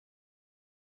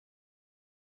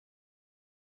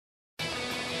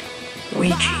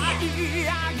Luigi.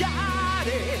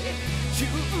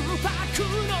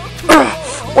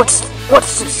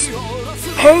 What's this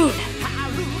pain?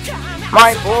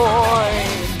 My boy,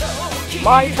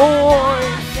 my boy.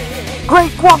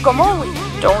 Great guacamole!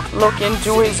 Don't look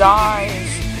into his eyes.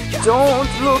 Don't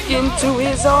look into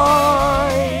his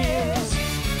eyes.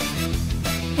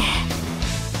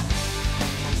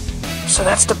 So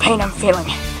that's the pain I'm feeling.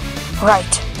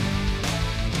 Right.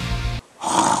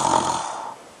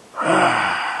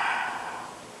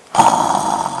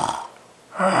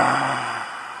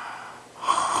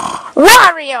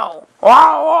 Wario!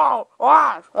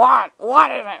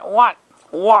 What is it?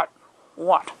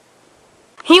 What?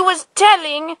 He was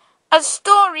telling a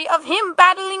story of him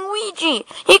battling Luigi.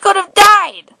 He could have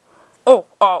died.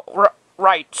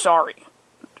 Right, sorry.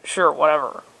 Sure,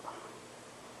 whatever.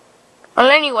 Well,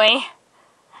 anyway,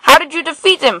 how did you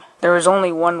defeat him? There is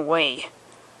only one way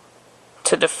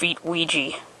to defeat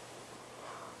Luigi.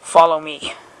 Follow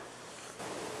me.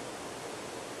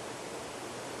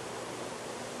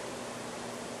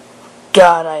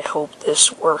 God, I hope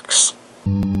this works.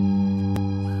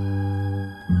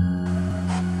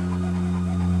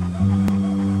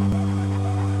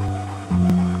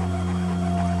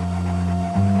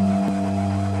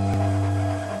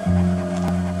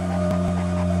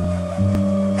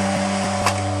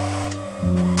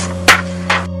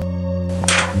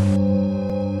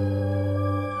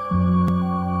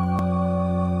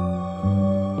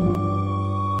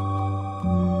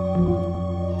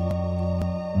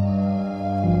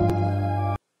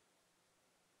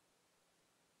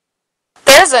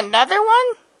 There's another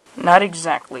one? Not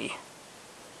exactly.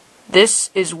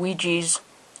 This is Luigi's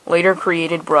later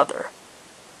created brother,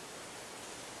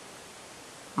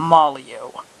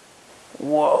 Mario.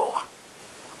 Whoa.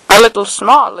 A little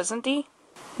small, isn't he?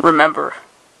 Remember,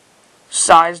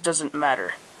 size doesn't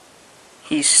matter.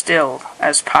 He's still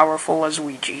as powerful as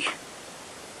Luigi.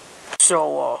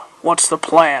 So, what's the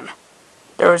plan?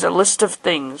 There is a list of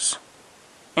things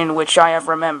in which I have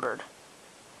remembered,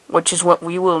 which is what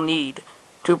we will need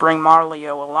to bring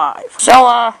Mario alive.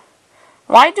 So,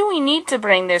 why do we need to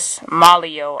bring this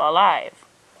Mario alive?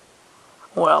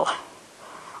 Well,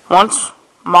 once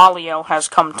Mario has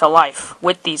come to life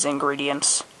with these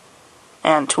ingredients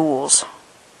and tools,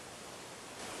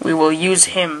 we will use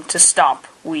him to stop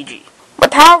Luigi.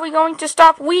 But how are we going to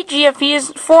stop Luigi if he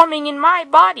is forming in my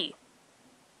body?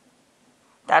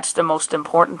 That's the most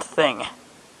important thing.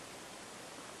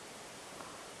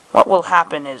 What will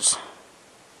happen is,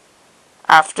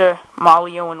 after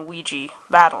Mario and Luigi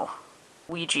battle,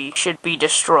 Luigi should be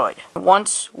destroyed.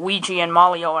 Once Luigi and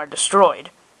Mario are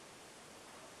destroyed,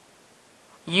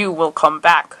 you will come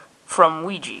back from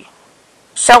Luigi.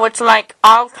 So it's like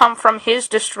I'll come from his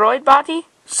destroyed body?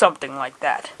 Something like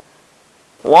that.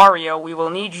 Wario, we will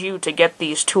need you to get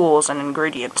these tools and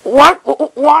ingredients. What?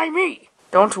 Why me?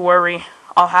 Don't worry,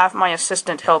 I'll have my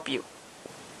assistant help you.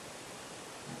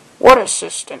 What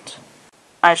assistant?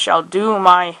 I shall do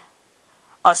my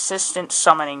assistant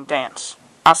summoning dance.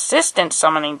 Assistant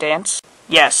summoning dance?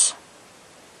 Yes.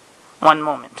 One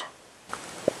moment.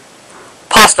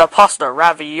 Pasta,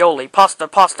 ravioli, pasta,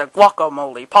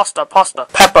 guacamole, pasta,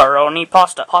 pepperoni,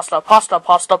 pasta,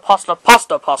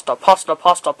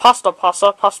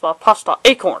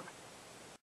 acorn.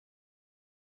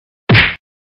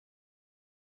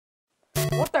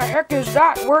 What the heck is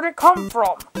that? Where'd it come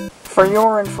from? For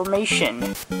your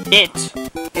information, it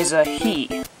is a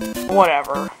he.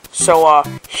 Whatever. So,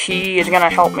 he is gonna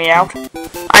help me out?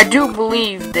 I do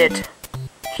believe that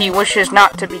he wishes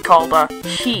not to be called a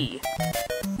he.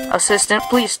 Assistant,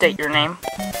 please state your name.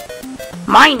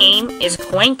 My name is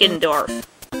Quankendorf.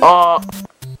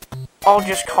 I'll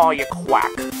just call you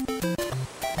Quack.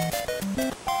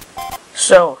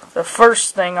 So, the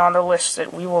first thing on the list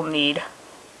that we will need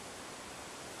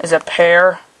is a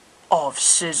pair of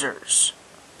scissors.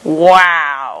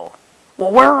 Wow.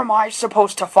 Well, where am I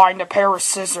supposed to find a pair of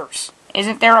scissors?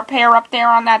 Isn't there a pair up there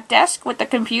on that desk with the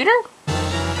computer?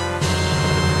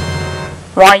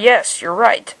 Why, yes, you're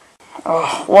right.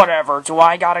 Whatever. Do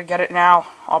I gotta get it now?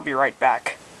 I'll be right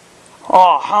back.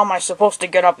 Oh, how am I supposed to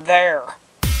get up there?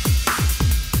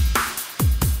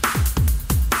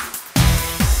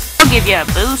 I'll give you a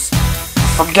boost.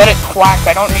 Forget it, Quack.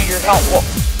 I don't need your help.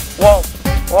 Whoa.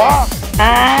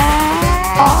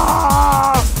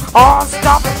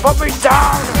 Stop it. Put me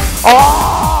down.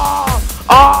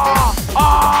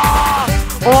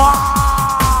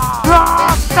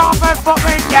 Stop it. Put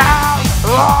me down.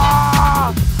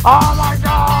 Oh my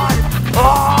God.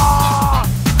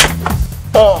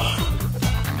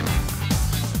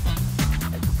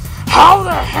 How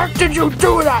the heck did you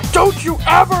do that? Don't you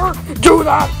ever do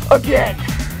that again!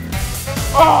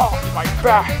 Oh, my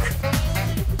back.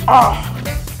 Oh.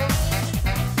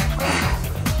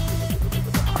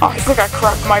 Oh, I think I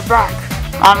cracked my back.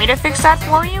 Want me to fix that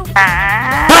for you?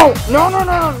 No.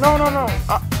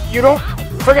 You don't,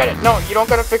 forget it. No, you don't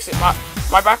gotta fix it.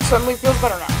 My back suddenly feels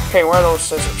better now. Okay, where are those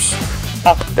scissors?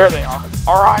 Oh, there they are.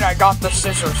 Alright, I got the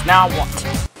scissors. Now what?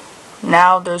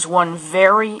 Now there's one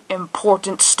very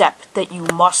important step that you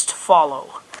must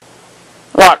follow.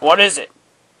 What? What is it?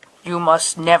 You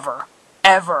must never,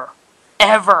 ever,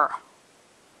 ever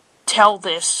tell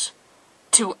this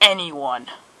to anyone.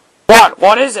 What?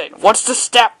 What is it? What's the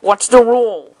step? What's the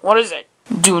rule? What is it?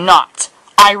 Do not,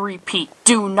 I repeat,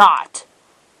 do not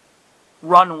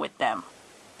run with them.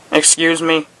 Excuse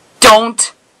me?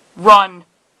 Don't run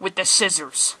with the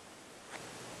scissors.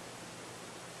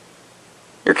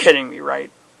 You're kidding me,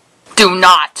 right? Do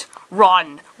not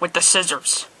run with the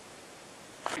scissors.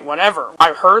 Whatever.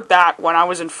 I heard that when I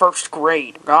was in first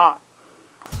grade. God.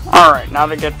 Alright, now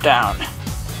to get down.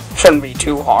 Shouldn't be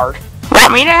too hard.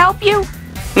 Want me to help you?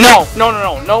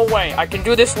 No way. I can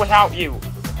do this without you.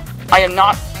 I am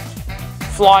not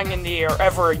flying in the air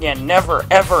ever again. Never,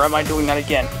 ever am I doing that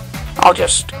again. I'll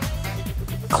just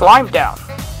climb down.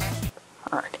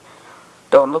 Alright.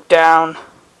 Don't look down.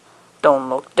 Don't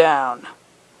look down.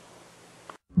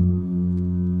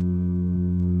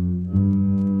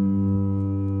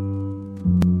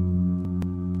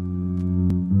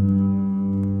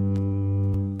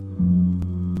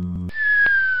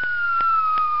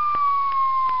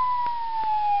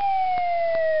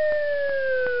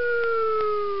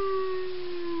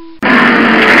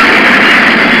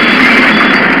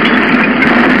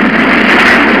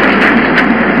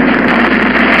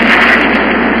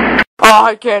 Oh,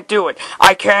 I can't do it.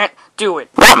 I can't do it.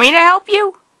 Want me to help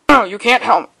you? No, you can't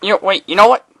help. Wait, you know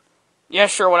what? Yeah,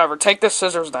 sure, whatever. Take the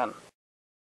scissors then.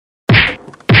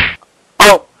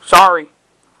 Oh, sorry.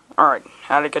 Alright,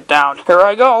 how to get down. Here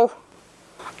I go.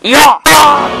 Yeah!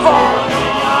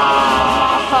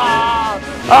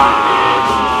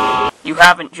 You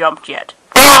haven't jumped yet.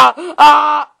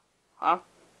 Huh?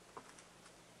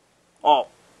 Oh.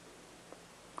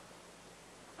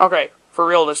 Okay, for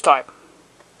real this time.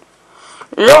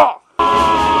 Yeah!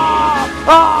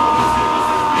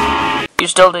 You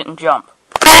still didn't jump.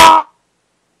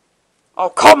 Oh,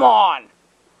 come on!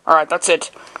 Alright, that's it.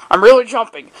 I'm really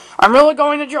jumping. I'm really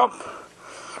going to jump.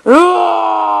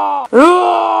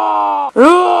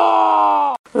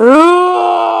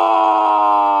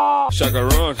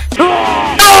 Chacarone.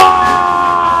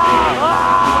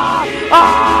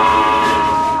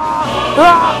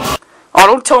 Oh,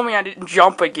 don't tell me I didn't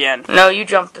jump again. No, you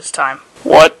jumped this time.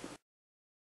 What?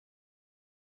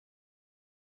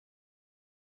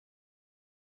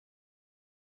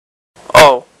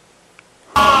 Oh.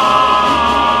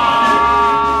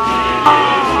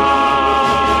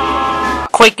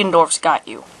 Quakendorf's got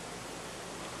you.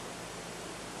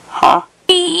 Huh?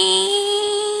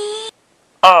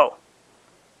 Oh.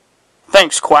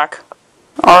 Thanks, Quack.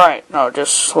 Alright, now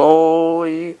just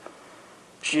slowly,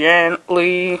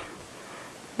 gently,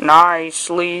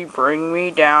 nicely bring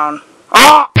me down.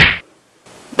 Ah!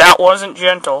 That wasn't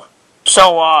gentle.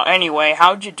 So, anyway,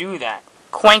 how'd you do that?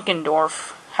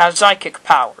 Quakendorf has psychic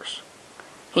powers.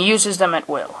 He uses them at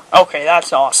will. Okay,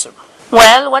 that's awesome.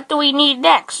 Well, what do we need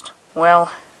next?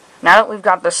 Well, now that we've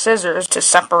got the scissors to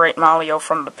separate Mario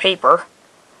from the paper,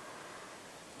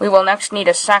 we will next need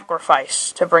a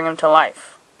sacrifice to bring him to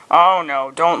life. Oh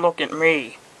no, don't look at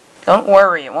me. Don't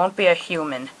worry, it won't be a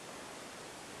human.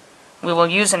 We will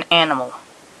use an animal.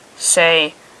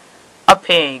 Say, a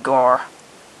pig, or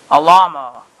a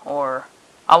llama, or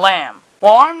a lamb.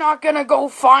 Well, I'm not gonna go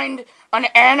find an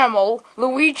animal.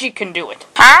 Luigi can do it.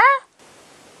 Huh?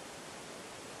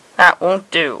 That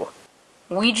won't do.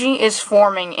 Luigi is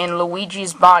forming in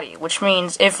Luigi's body, which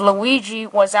means if Luigi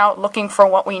was out looking for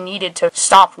what we needed to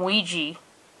stop Luigi,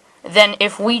 then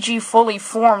if Luigi fully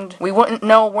formed, we wouldn't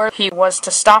know where he was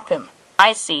to stop him.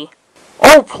 I see.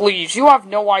 Oh, please, you have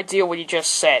no idea what you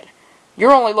just said.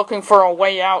 You're only looking for a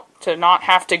way out to not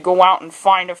have to go out and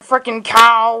find a frickin'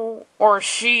 cow, or a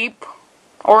sheep,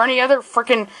 or any other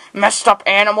frickin' messed up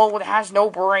animal that has no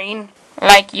brain.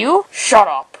 Like you? Shut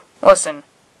up. Listen,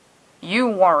 you,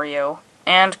 Wario,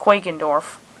 and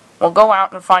Quakendorf will go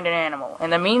out and find an animal.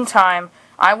 In the meantime,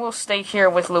 I will stay here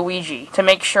with Luigi to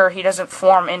make sure he doesn't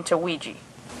form into Luigi.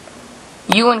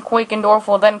 You and Quakendorf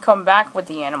will then come back with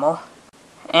the animal,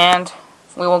 and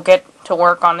we will get to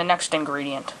work on the next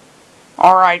ingredient.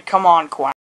 Alright, come on, Quack.